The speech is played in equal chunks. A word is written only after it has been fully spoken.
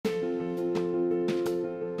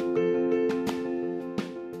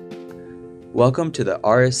Welcome to the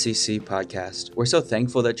RSCC podcast. We're so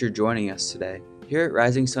thankful that you're joining us today. Here at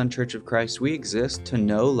Rising Sun Church of Christ, we exist to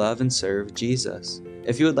know, love, and serve Jesus.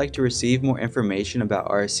 If you would like to receive more information about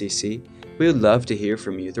RSCC, we would love to hear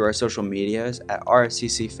from you through our social medias at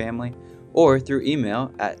RSCC Family or through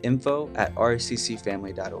email at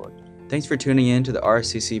info@rsccfamily.org. Thanks for tuning in to the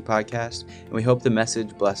RSCC podcast, and we hope the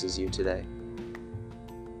message blesses you today.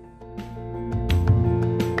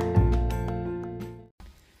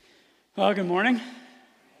 Well, good morning.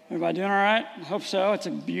 Everybody doing all right? I hope so. It's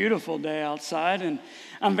a beautiful day outside, and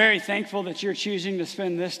I'm very thankful that you're choosing to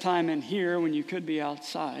spend this time in here when you could be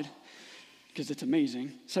outside, because it's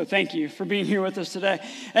amazing. So thank you for being here with us today.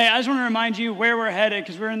 Hey, I just want to remind you where we're headed,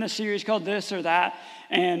 because we're in this series called This or That,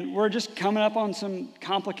 and we're just coming up on some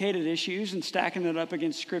complicated issues and stacking it up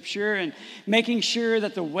against Scripture and making sure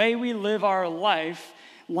that the way we live our life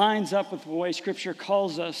lines up with the way Scripture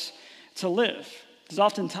calls us to live. Because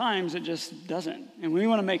oftentimes it just doesn't. And we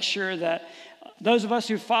want to make sure that those of us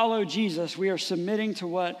who follow Jesus, we are submitting to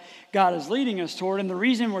what God is leading us toward. And the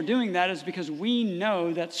reason we're doing that is because we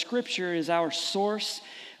know that Scripture is our source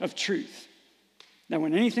of truth. That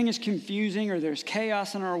when anything is confusing or there's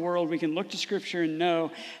chaos in our world, we can look to Scripture and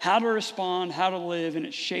know how to respond, how to live, and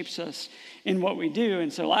it shapes us in what we do.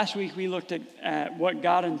 And so last week we looked at what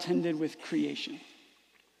God intended with creation.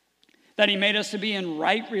 That he made us to be in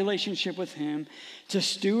right relationship with him, to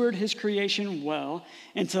steward his creation well,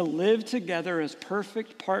 and to live together as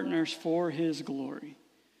perfect partners for his glory.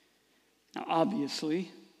 Now,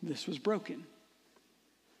 obviously, this was broken.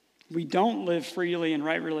 We don't live freely in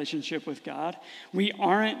right relationship with God. We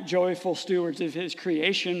aren't joyful stewards of his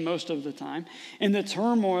creation most of the time. And the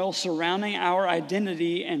turmoil surrounding our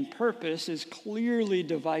identity and purpose is clearly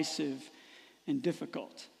divisive and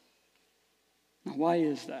difficult. Now, why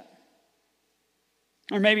is that?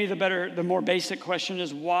 Or maybe the more basic question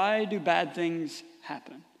is, why do bad things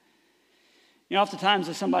happen? You know, oftentimes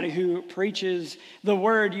as somebody who preaches the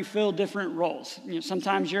word, you fill different roles. You know,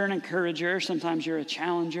 sometimes you're an encourager, sometimes you're a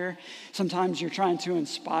challenger, sometimes you're trying to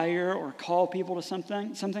inspire or call people to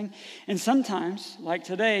something. And sometimes, like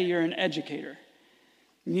today, you're an educator.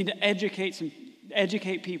 You need to educate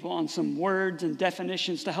people on some words and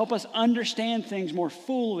definitions to help us understand things more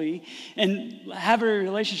fully and have a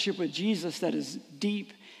relationship with Jesus that is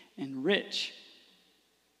deep and rich.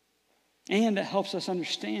 And it helps us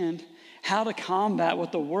understand how to combat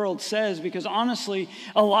what the world says, because honestly,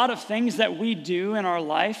 a lot of things that we do in our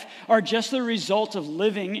life are just the result of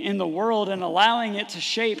living in the world and allowing it to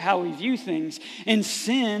shape how we view things. And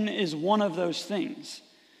sin is one of those things.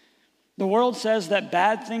 The world says that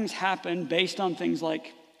bad things happen based on things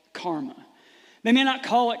like karma. They may not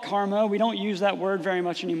call it karma. We don't use that word very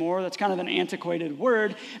much anymore. That's kind of an antiquated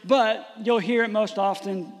word. But you'll hear it most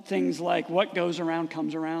often, things like what goes around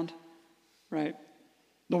comes around, right?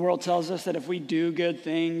 The world tells us that if we do good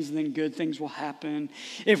things, then good things will happen.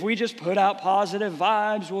 If we just put out positive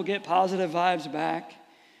vibes, we'll get positive vibes back.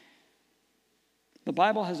 The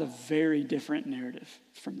Bible has a very different narrative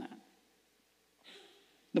from that.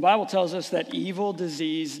 The Bible tells us that evil,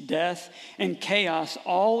 disease, death, and chaos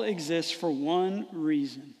all exist for one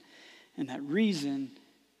reason, and that reason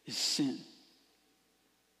is sin.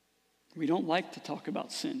 We don't like to talk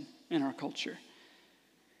about sin in our culture.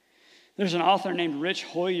 There's an author named Rich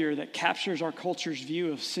Hoyer that captures our culture's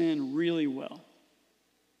view of sin really well.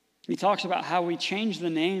 He talks about how we change the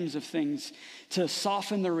names of things to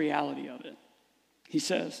soften the reality of it. He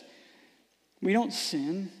says, we don't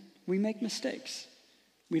sin, we make mistakes.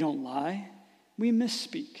 We don't lie, we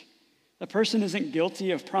misspeak. A person isn't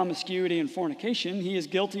guilty of promiscuity and fornication. He is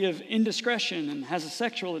guilty of indiscretion and has a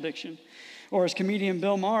sexual addiction. Or as comedian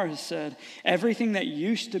Bill Maher has said, everything that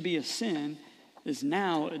used to be a sin is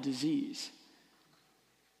now a disease.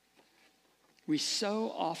 We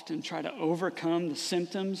so often try to overcome the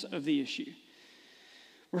symptoms of the issue.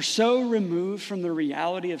 We're so removed from the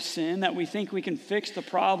reality of sin that we think we can fix the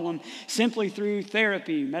problem simply through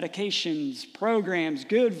therapy, medications, programs,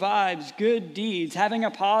 good vibes, good deeds, having a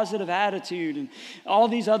positive attitude, and all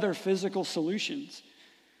these other physical solutions.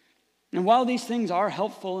 And while these things are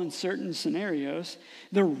helpful in certain scenarios,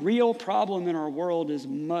 the real problem in our world is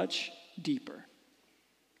much deeper.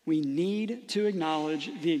 We need to acknowledge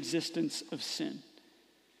the existence of sin.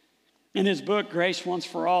 In his book, Grace Once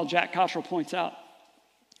for All, Jack Cottrell points out,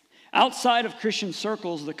 outside of Christian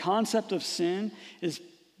circles, the concept of sin is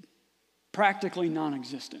practically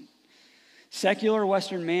non-existent. Secular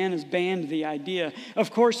Western man has banned the idea.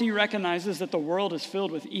 Of course, he recognizes that the world is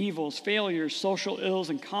filled with evils, failures, social ills,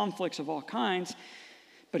 and conflicts of all kinds,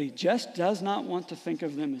 but he just does not want to think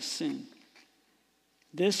of them as sin.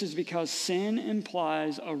 This is because sin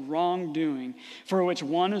implies a wrongdoing for which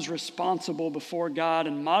one is responsible before God,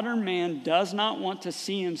 and modern man does not want to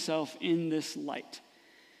see himself in this light.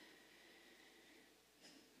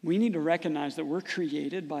 We need to recognize that we're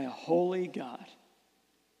created by a holy God.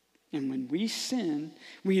 And when we sin,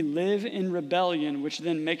 we live in rebellion, which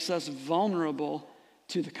then makes us vulnerable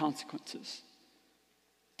to the consequences.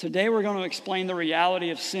 Today we're going to explain the reality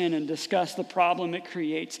of sin and discuss the problem it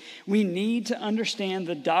creates. We need to understand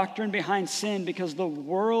the doctrine behind sin because the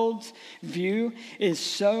world's view is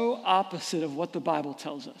so opposite of what the Bible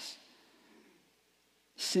tells us.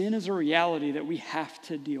 Sin is a reality that we have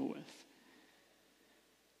to deal with.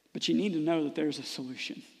 But you need to know that there's a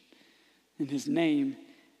solution, and his name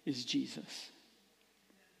is Jesus.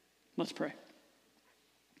 Let's pray.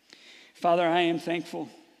 Father, I am thankful.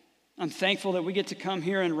 I'm thankful that we get to come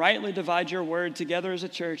here and rightly divide your word together as a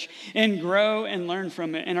church and grow and learn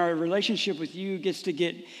from it. And our relationship with you gets to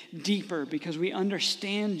get deeper because we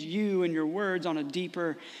understand you and your words on a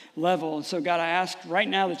deeper level. And so, God, I ask right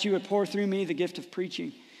now that you would pour through me the gift of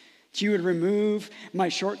preaching, that you would remove my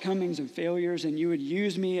shortcomings and failures, and you would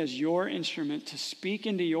use me as your instrument to speak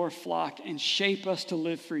into your flock and shape us to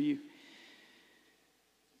live for you.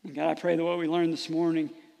 And God, I pray that what we learned this morning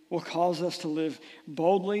will cause us to live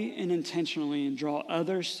boldly and intentionally and draw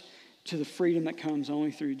others to the freedom that comes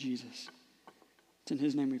only through Jesus. It's in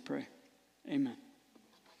his name we pray. Amen.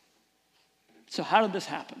 So how did this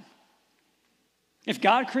happen? If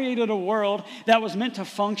God created a world that was meant to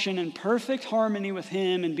function in perfect harmony with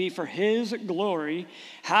him and be for his glory,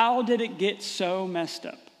 how did it get so messed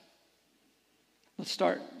up? Let's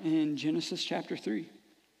start in Genesis chapter 3.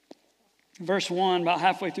 Verse 1, about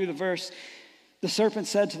halfway through the verse, the serpent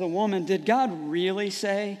said to the woman, "Did God really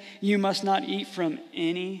say you must not eat from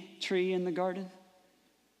any tree in the garden?"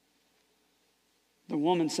 The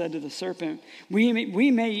woman said to the serpent, we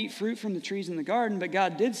may eat fruit from the trees in the garden, but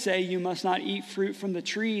God did say you must not eat fruit from the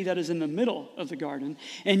tree that is in the middle of the garden,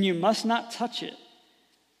 and you must not touch it,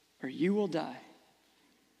 or you will die.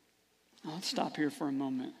 Now, let's stop here for a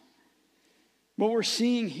moment. What we're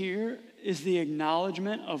seeing here is the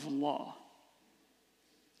acknowledgement of law.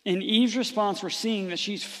 In Eve's response, we're seeing that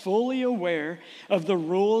she's fully aware of the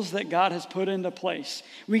rules that God has put into place.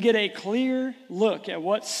 We get a clear look at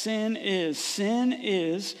what sin is. Sin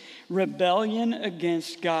is rebellion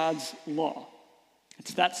against God's law.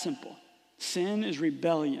 It's that simple. Sin is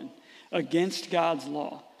rebellion against God's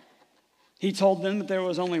law. He told them that there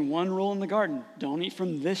was only one rule in the garden: don't eat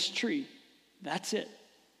from this tree. That's it.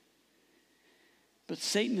 But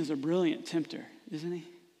Satan is a brilliant tempter, isn't he?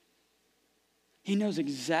 He knows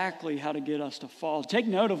exactly how to get us to fall. Take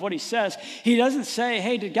note of what he says. He doesn't say,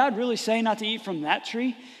 hey, did God really say not to eat from that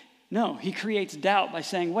tree? No, he creates doubt by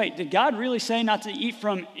saying, wait, did God really say not to eat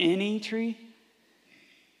from any tree?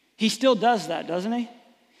 He still does that, doesn't he?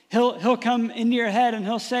 He'll come into your head and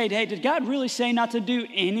he'll say, hey, did God really say not to do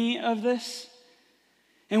any of this?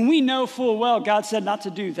 And we know full well God said not to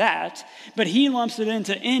do that, but he lumps it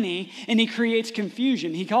into any, and he creates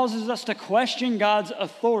confusion. He causes us to question God's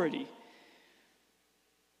authority.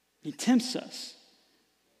 He tempts us.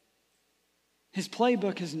 His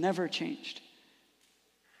playbook has never changed.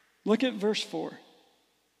 Look at verse 4.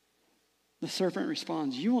 The serpent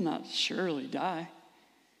responds, "You will not surely die.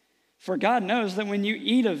 For God knows that when you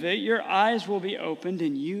eat of it, your eyes will be opened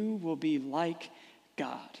and you will be like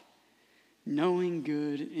God, knowing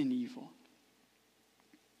good and evil."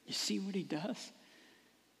 You see what he does?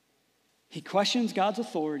 He questions God's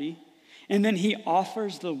authority, and then he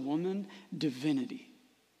offers the woman divinity.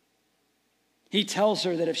 He tells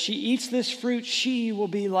her that if she eats this fruit, she will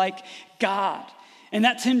be like God. And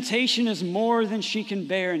that temptation is more than she can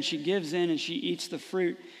bear, and she gives in and she eats the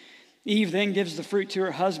fruit. Eve then gives the fruit to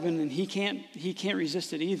her husband, and he can't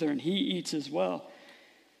resist it either, and he eats as well.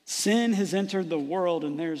 Sin has entered the world,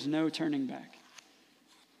 and there's no turning back.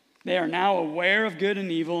 They are now aware of good and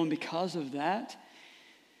evil, and because of that,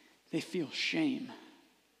 they feel shame.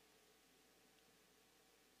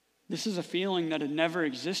 This is a feeling that had never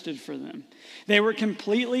existed for them. They were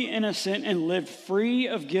completely innocent and lived free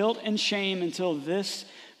of guilt and shame until this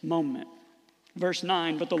moment. Verse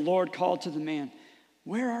 9, but the Lord called to the man,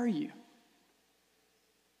 "Where are you?"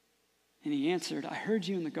 And he answered, "I heard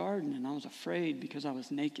you in the garden, and I was afraid because I was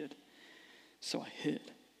naked, so I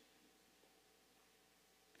hid."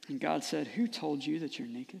 And God said, "Who told you that you're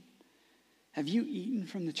naked? Have you eaten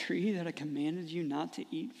from the tree that I commanded you not to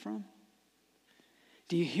eat from?"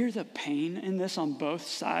 Do you hear the pain in this on both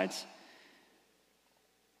sides?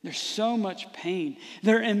 There's so much pain.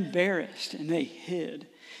 They're embarrassed and they hid.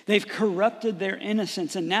 They've corrupted their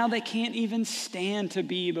innocence, and now they can't even stand to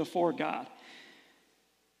be before God.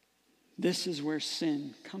 This is where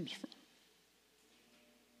sin comes from.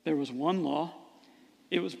 There was one law,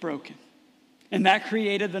 it was broken. And that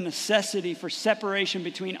created the necessity for separation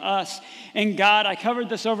between us and God. I covered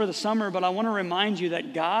this over the summer, but I want to remind you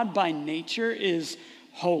that God by nature is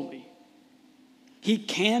holy. He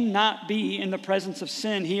cannot be in the presence of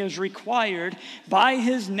sin. He is required by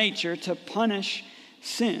his nature to punish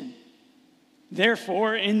sin.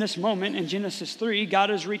 Therefore, in this moment in Genesis 3, God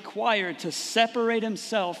is required to separate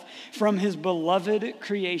himself from his beloved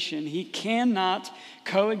creation. He cannot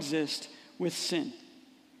coexist with sin.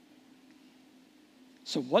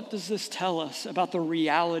 So what does this tell us about the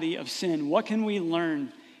reality of sin? What can we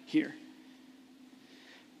learn here?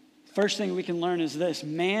 First thing we can learn is this: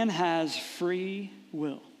 man has free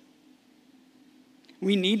will.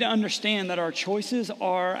 We need to understand that our choices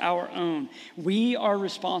are our own. We are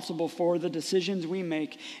responsible for the decisions we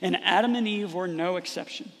make, and Adam and Eve were no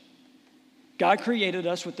exception. God created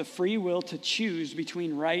us with the free will to choose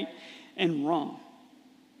between right and wrong.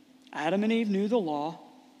 Adam and Eve knew the law: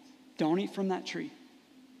 don't eat from that tree.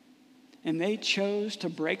 And they chose to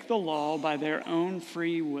break the law by their own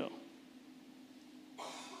free will.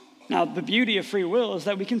 Now, the beauty of free will is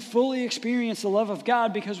that we can fully experience the love of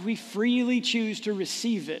God because we freely choose to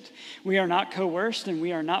receive it. We are not coerced and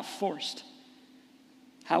we are not forced.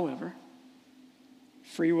 However,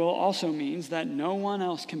 free will also means that no one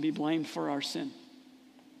else can be blamed for our sin.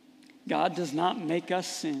 God does not make us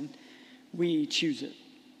sin, we choose it.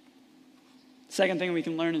 Second thing we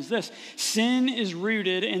can learn is this: sin is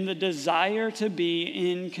rooted in the desire to be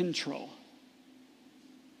in control.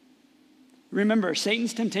 Remember,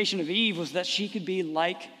 Satan's temptation of Eve was that she could be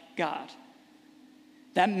like God.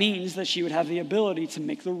 That means that she would have the ability to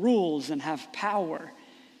make the rules and have power.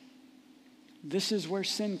 This is where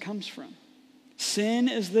sin comes from. Sin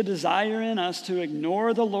is the desire in us to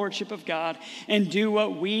ignore the lordship of God and do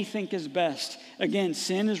what we think is best. Again,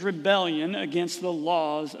 sin is rebellion against the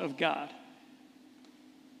laws of God.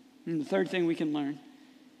 And the third thing we can learn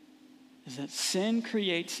is that sin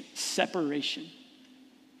creates separation.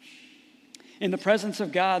 In the presence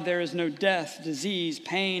of God, there is no death, disease,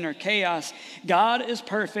 pain, or chaos. God is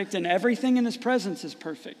perfect, and everything in his presence is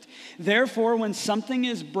perfect. Therefore, when something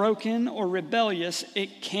is broken or rebellious,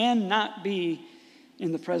 it cannot be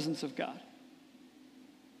in the presence of God.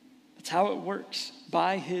 That's how it works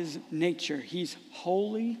by his nature. He's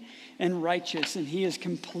holy and righteous, and he is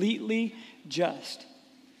completely just.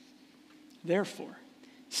 Therefore,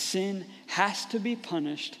 sin has to be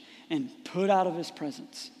punished and put out of his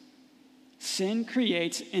presence. Sin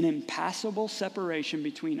creates an impassable separation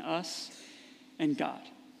between us and God.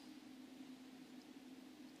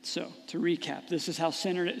 So, to recap, this is how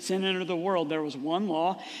sin entered the world. There was one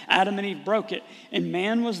law. Adam and Eve broke it, and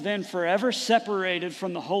man was then forever separated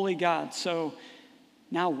from the holy God. So,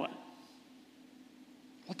 now what?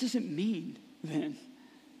 What does it mean then?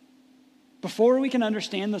 Before we can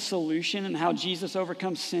understand the solution and how Jesus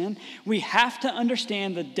overcomes sin, we have to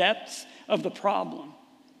understand the depths of the problem.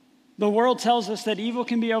 The world tells us that evil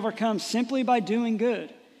can be overcome simply by doing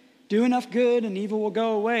good. Do enough good and evil will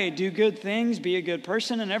go away. Do good things, be a good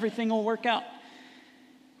person, and everything will work out.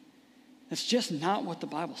 That's just not what the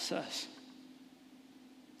Bible says.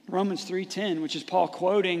 Romans 3:10, which is Paul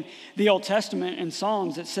quoting the Old Testament in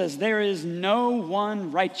Psalms, it says, "There is no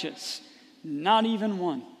one righteous, not even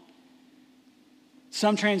one."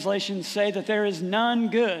 Some translations say that there is none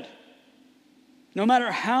good. No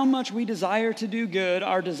matter how much we desire to do good,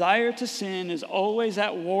 our desire to sin is always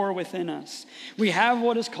at war within us. We have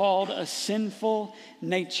what is called a sinful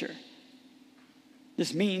nature.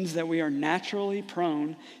 This means that we are naturally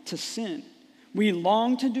prone to sin. We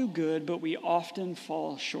long to do good, but we often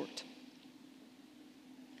fall short.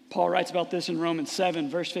 Paul writes about this in Romans 7,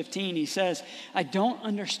 verse 15. He says, "I don't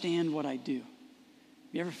understand what I do."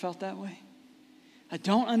 You ever felt that way? I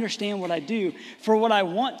don't understand what I do. For what I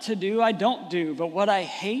want to do, I don't do. But what I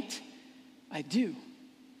hate, I do.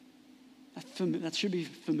 That should be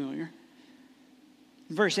familiar.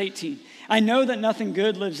 Verse 18. "I know that nothing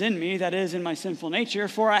good lives in me, that is, in my sinful nature.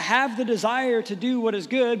 For I have the desire to do what is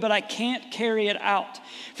good, but I can't carry it out.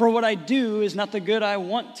 For what I do is not the good I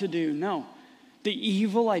want to do. No, the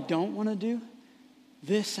evil I don't want to do,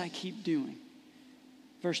 this I keep doing."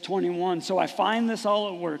 Verse 21, "So I find this all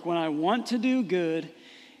at work. When I want to do good,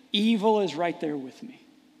 evil is right there with me."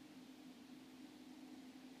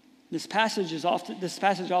 This passage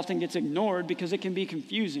often gets ignored because it can be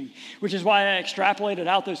confusing, which is why I extrapolated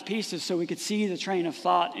out those pieces so we could see the train of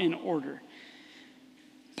thought in order.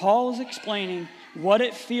 Paul is explaining what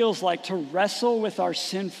it feels like to wrestle with our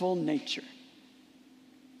sinful nature.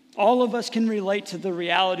 All of us can relate to the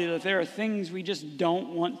reality that there are things we just don't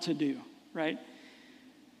want to do. right?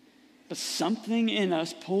 But something in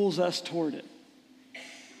us pulls us toward it.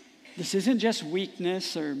 This isn't just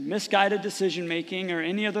weakness or misguided decision-making or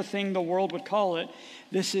any other thing the world would call it.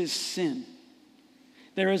 This is sin.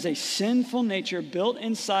 There is a sinful nature built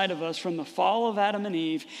inside of us from the fall of Adam and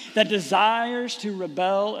Eve that desires to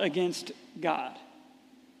rebel against God.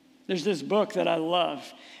 There's this book that I love.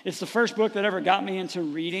 It's the first book that ever got me into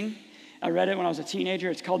reading. I read it when I was a teenager.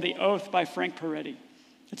 It's called The Oath by Frank Peretti.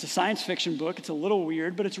 It's a science fiction book. It's a little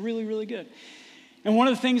weird, but it's really, really good. And one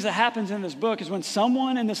of the things that happens in this book is when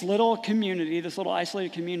someone in this little community, this little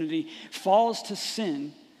isolated community, falls to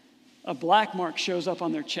sin, a black mark shows up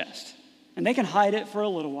on their chest. And they can hide it for a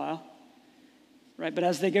little while, right? But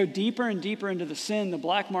as they go deeper and deeper into the sin, the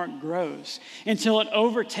black mark grows until it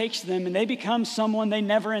overtakes them and they become someone they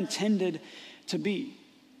never intended to be.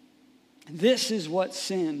 This is what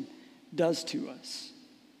sin does to us.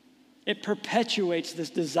 It perpetuates this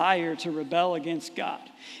desire to rebel against God.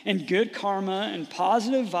 And good karma and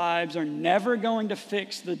positive vibes are never going to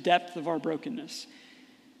fix the depth of our brokenness.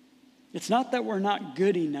 It's not that we're not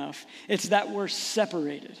good enough, it's that we're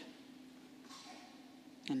separated.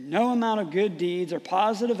 And no amount of good deeds or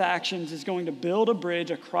positive actions is going to build a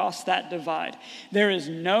bridge across that divide. There is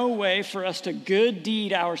no way for us to good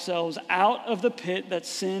deed ourselves out of the pit that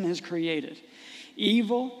sin has created.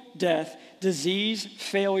 Evil, death, disease,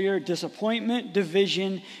 failure, disappointment,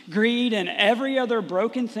 division, greed, and every other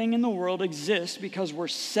broken thing in the world exists because we're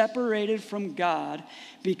separated from God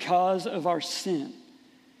because of our sin.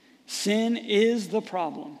 Sin is the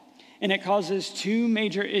problem. And it causes two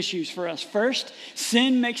major issues for us. First,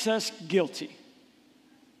 sin makes us guilty.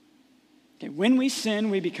 Okay, when we sin,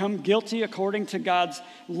 we become guilty according to God's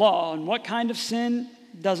law. And what kind of sin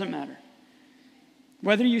doesn't matter.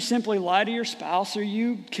 Whether you simply lie to your spouse or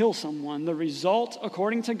you kill someone, the result,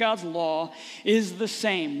 according to God's law, is the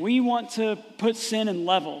same. We want to put sin in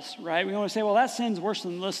levels, right? We want to say, well, that sin's worse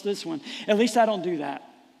than this one. At least I don't do that.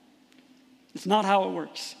 It's not how it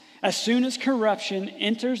works. As soon as corruption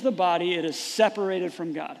enters the body, it is separated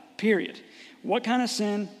from God, period. What kind of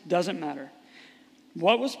sin doesn't matter.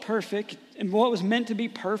 What was perfect and what was meant to be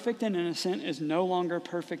perfect and innocent is no longer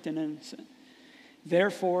perfect and innocent.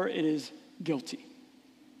 Therefore, it is guilty.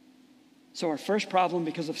 So our first problem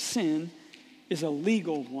because of sin is a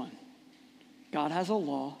legal one. God has a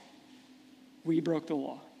law. We broke the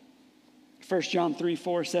law. 1 John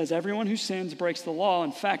 3:4 says, everyone who sins breaks the law.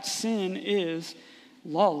 In fact, sin is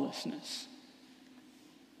lawlessness.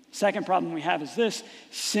 Second problem we have is this: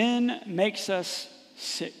 sin makes us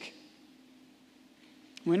sick.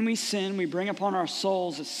 When we sin, we bring upon our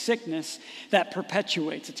souls a sickness that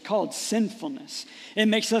perpetuates. It's called sinfulness. It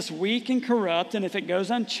makes us weak and corrupt, and if it goes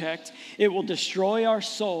unchecked, it will destroy our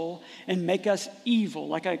soul and make us evil.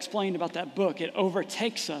 Like I explained about that book, it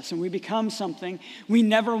overtakes us, and we become something we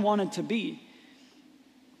never wanted to be.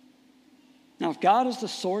 Now, if God is the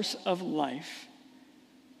source of life,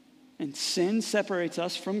 and sin separates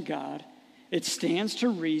us from God, it stands to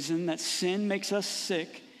reason that sin makes us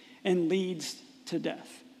sick and leads to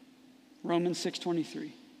death. Romans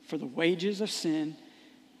 6:23, for the wages of sin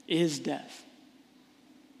is death.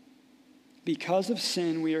 Because of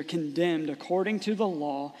sin, we are condemned according to the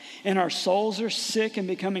law, and our souls are sick and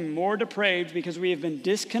becoming more depraved because we have been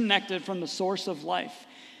disconnected from the source of life.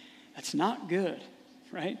 That's not good,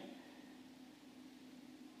 right?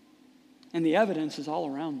 And the evidence is all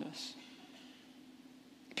around us.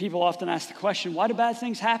 People often ask the question, why do bad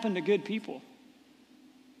things happen to good people?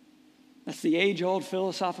 That's the age-old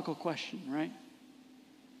philosophical question, right?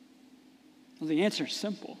 Well, the answer is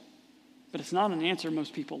simple, but it's not an answer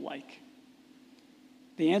most people like.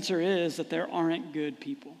 The answer is that there aren't good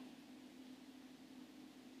people.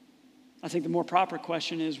 I think the more proper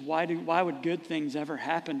question is, why would good things ever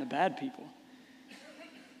happen to bad people?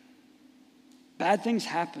 Bad things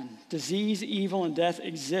happen. Disease, evil, and death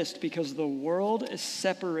exist because the world is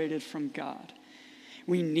separated from God.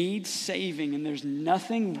 We need saving, and there's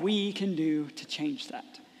nothing we can do to change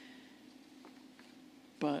that.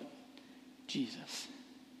 But Jesus.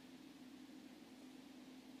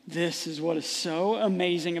 This is what is so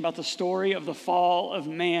amazing about the story of the fall of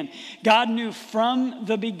man. God knew from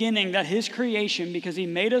the beginning that his creation, because he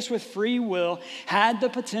made us with free will, had the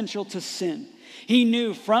potential to sin. He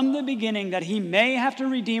knew from the beginning that he may have to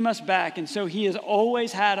redeem us back, and so he has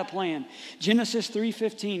always had a plan. Genesis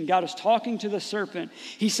 3:15, God is talking to the serpent.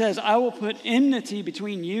 He says, I will put enmity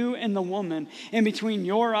between you and the woman, and between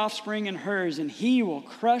your offspring and hers, and he will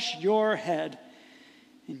crush your head,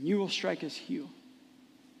 and you will strike his heel.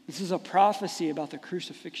 This is a prophecy about the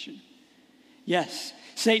crucifixion. Yes,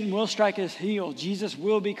 Satan will strike his heel. Jesus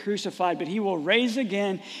will be crucified, but he will rise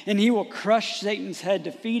again and he will crush Satan's head,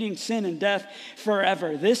 defeating sin and death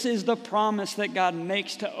forever. This is the promise that God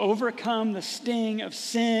makes to overcome the sting of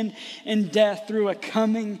sin and death through a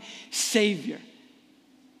coming Savior.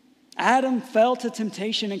 Adam fell to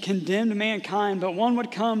temptation and condemned mankind, but one would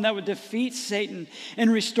come that would defeat Satan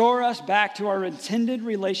and restore us back to our intended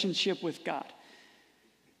relationship with God.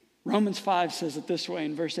 Romans 5 says it this way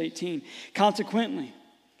in verse 18. Consequently,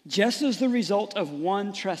 just as the result of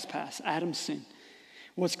one trespass, Adam's sin,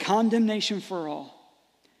 was condemnation for all,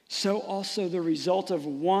 so also the result of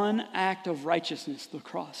one act of righteousness, the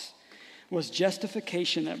cross, was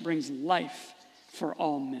justification that brings life for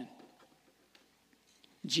all men.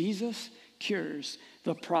 Jesus cures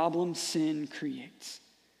the problem sin creates.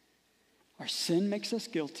 Our sin makes us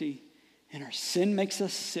guilty, and our sin makes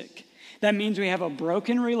us sick. That means we have a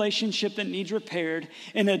broken relationship that needs repaired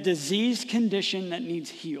and a diseased condition that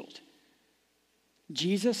needs healed.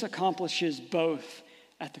 Jesus accomplishes both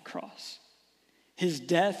at the cross. His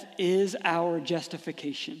death is our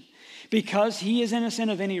justification. Because he is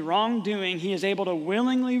innocent of any wrongdoing, he is able to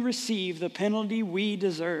willingly receive the penalty we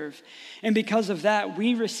deserve. And because of that,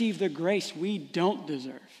 we receive the grace we don't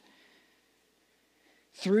deserve.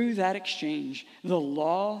 Through that exchange, the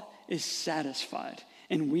law is satisfied,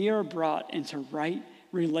 and we are brought into right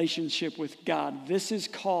relationship with God. This is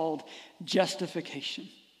called justification.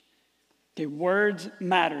 Okay, words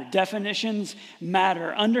matter. Definitions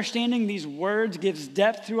matter. Understanding these words gives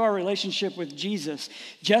depth to our relationship with Jesus.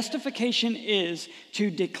 Justification is to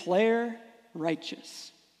declare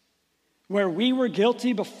righteous. Where we were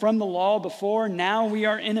guilty from the law before, now we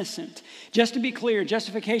are innocent. Just to be clear,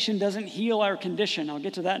 justification doesn't heal our condition. I'll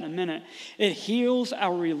get to that in a minute. It heals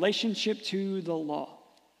our relationship to the law.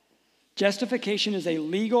 Justification is a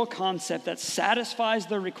legal concept that satisfies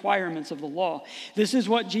the requirements of the law. This is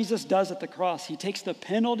what Jesus does at the cross. He takes the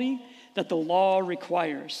penalty that the law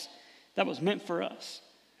requires, that was meant for us.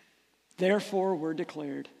 Therefore, we're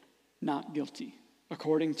declared not guilty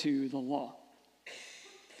according to the law.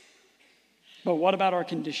 But what about our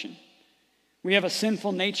condition? We have a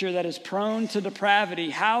sinful nature that is prone to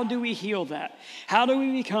depravity. How do we heal that? How do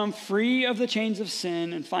we become free of the chains of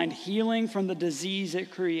sin and find healing from the disease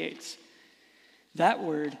it creates? That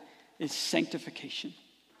word is sanctification.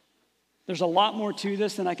 There's a lot more to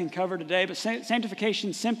this than I can cover today, but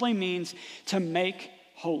sanctification simply means to make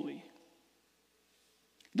holy.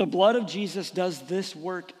 The blood of Jesus does this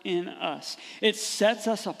work in us. It sets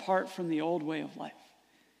us apart from the old way of life.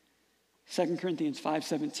 2 Corinthians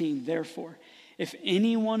 5:17, therefore, if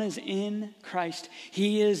anyone is in Christ,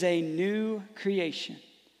 he is a new creation.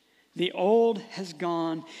 The old has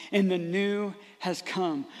gone and the new has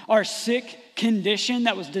come. Our sick condition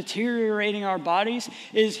that was deteriorating our bodies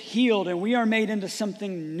is healed, and we are made into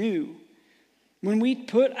something new. When we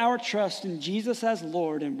put our trust in Jesus as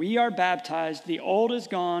Lord and we are baptized, the old is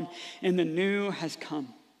gone and the new has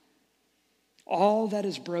come. All that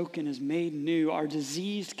is broken is made new. Our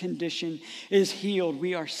diseased condition is healed.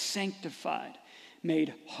 We are sanctified,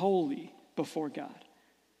 made holy before God.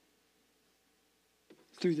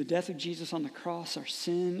 Through the death of Jesus on the cross, our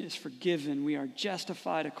sin is forgiven. We are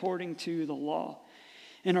justified according to the law.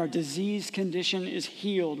 And our diseased condition is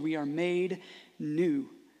healed. We are made new.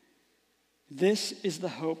 This is the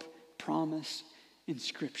hope promised in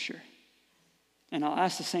Scripture. And I'll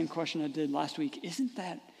ask the same question I did last week. Isn't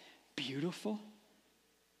that beautiful?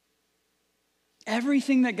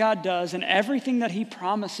 Everything that God does and everything that he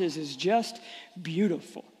promises is just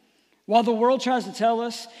beautiful. While the world tries to tell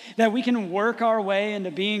us that we can work our way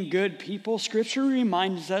into being good people, Scripture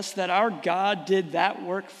reminds us that our God did that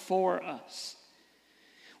work for us.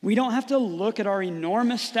 We don't have to look at our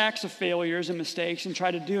enormous stacks of failures and mistakes and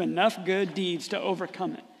try to do enough good deeds to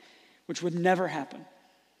overcome it, which would never happen.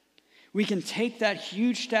 We can take that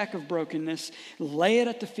huge stack of brokenness, lay it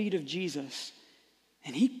at the feet of Jesus,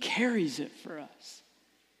 and he carries it for us.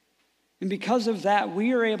 And because of that,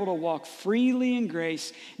 we are able to walk freely in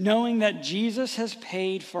grace, knowing that Jesus has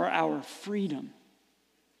paid for our freedom.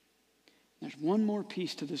 There's one more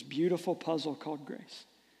piece to this beautiful puzzle called grace: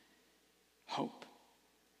 hope.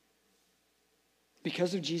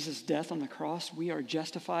 Because of Jesus' death on the cross, we are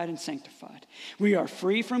justified and sanctified. We are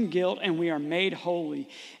free from guilt and we are made holy.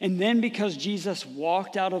 And then because Jesus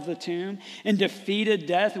walked out of the tomb and defeated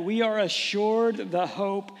death, we are assured the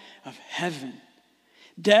hope of heaven.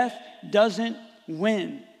 Death doesn't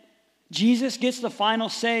win. Jesus gets the final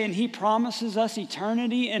say, and he promises us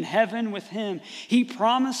eternity in heaven with him. He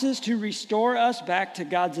promises to restore us back to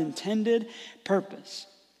God's intended purpose,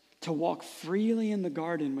 to walk freely in the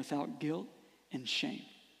garden without guilt and shame.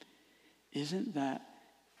 Isn't that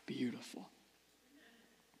beautiful.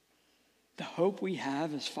 The hope we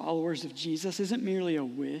have as followers of Jesus isn't merely a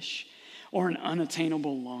wish or an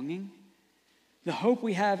unattainable longing. The hope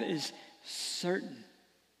we have is certain.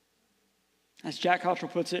 As Jack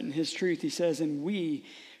Cottrell puts it in his Truth, he says, "And we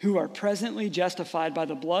who are presently justified by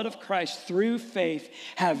the blood of Christ through faith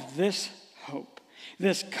have this hope,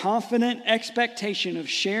 this confident expectation of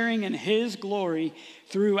sharing in his glory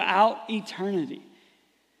throughout eternity."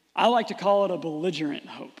 I like to call it a belligerent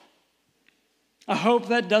hope. A hope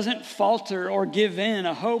that doesn't falter or give in.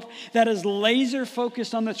 A hope that is laser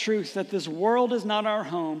focused on the truth that this world is not our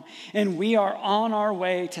home and we are on our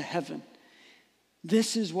way to heaven.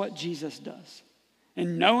 This is what Jesus does.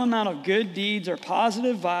 And no amount of good deeds or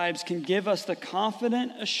positive vibes can give us the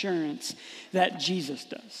confident assurance that Jesus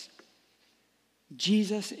does.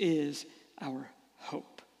 Jesus is our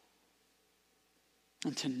hope.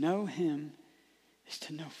 And to know him is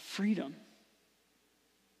to know freedom.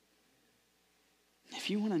 If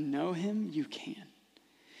you want to know him, you can.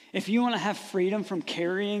 If you want to have freedom from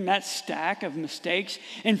carrying that stack of mistakes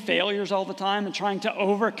and failures all the time and trying to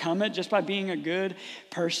overcome it just by being a good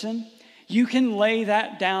person, you can lay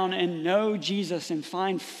that down and know Jesus and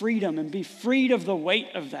find freedom and be freed of the weight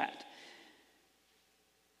of that.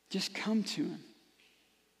 Just come to him.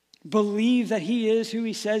 Believe that he is who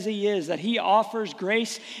he says he is, that he offers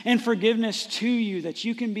grace and forgiveness to you, that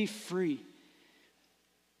you can be free.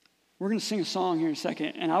 We're going to sing a song here in a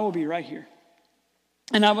second, and I will be right here.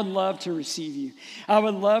 And I would love to receive you. I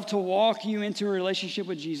would love to walk you into a relationship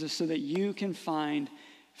with Jesus so that you can find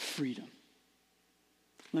freedom.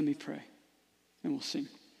 Let me pray, and we'll sing.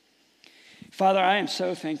 Father, I am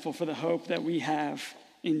so thankful for the hope that we have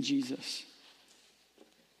in Jesus.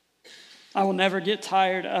 I will never get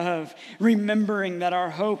tired of remembering that our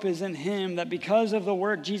hope is in him, that because of the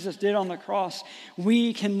work Jesus did on the cross,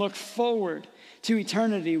 we can look forward to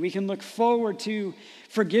eternity. We can look forward to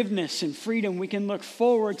forgiveness and freedom. We can look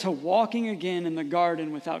forward to walking again in the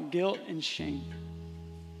garden without guilt and shame.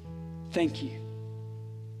 Thank you.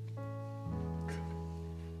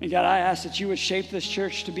 And God, I ask that you would shape this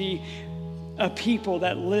church to be a people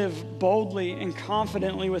that live boldly and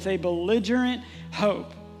confidently with a belligerent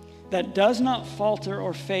hope that does not falter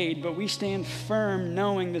or fade, but we stand firm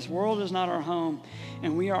knowing this world is not our home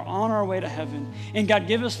and we are on our way to heaven. And God,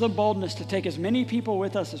 give us the boldness to take as many people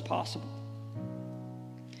with us as possible.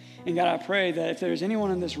 And God, I pray that if there's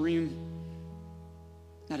anyone in this room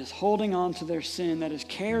that is holding on to their sin, that is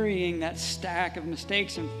carrying that stack of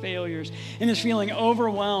mistakes and failures and is feeling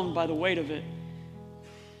overwhelmed by the weight of it,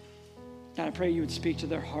 God, I pray you would speak to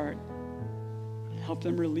their heart, help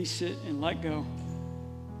them release it and let go,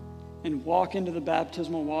 and walk into the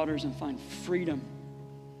baptismal waters and find freedom.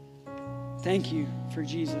 Thank you for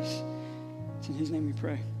Jesus. It's in his name we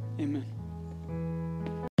pray. Amen.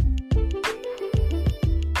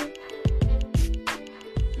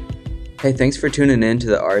 Hey, thanks for tuning in to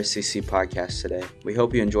the RSCC podcast today. We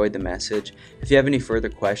hope you enjoyed the message. If you have any further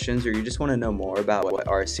questions or you just want to know more about what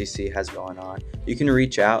RSCC has going on, you can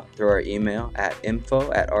reach out through our email at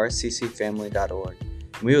info@rsccfamily.org.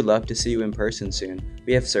 We would love to see you in person soon.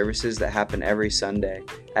 We have services that happen every Sunday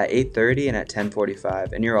at 8:30 and at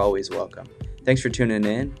 10:45, and you're always welcome. Thanks for tuning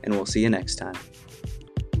in, and we'll see you next time.